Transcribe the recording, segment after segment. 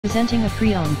Presenting a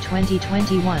pre-owned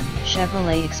 2021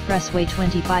 Chevrolet Expressway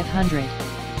 2500.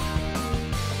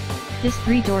 This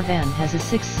three-door van has a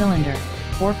six-cylinder,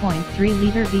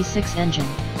 4.3-liter V6 engine,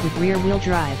 with rear-wheel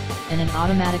drive, and an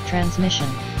automatic transmission.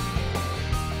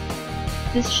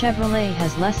 This Chevrolet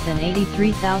has less than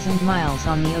 83,000 miles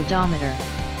on the odometer.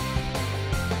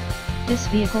 This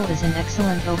vehicle is in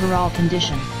excellent overall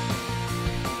condition.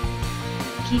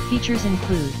 Key features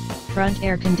include front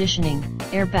air conditioning,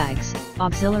 airbags,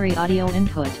 auxiliary audio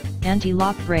input,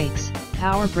 anti-lock brakes,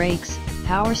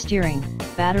 power steering,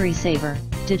 battery saver,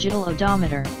 digital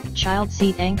odometer, child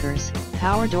seat anchors,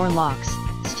 power door locks,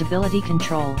 stability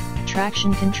control,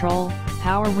 traction control,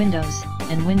 power windows,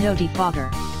 and window defogger.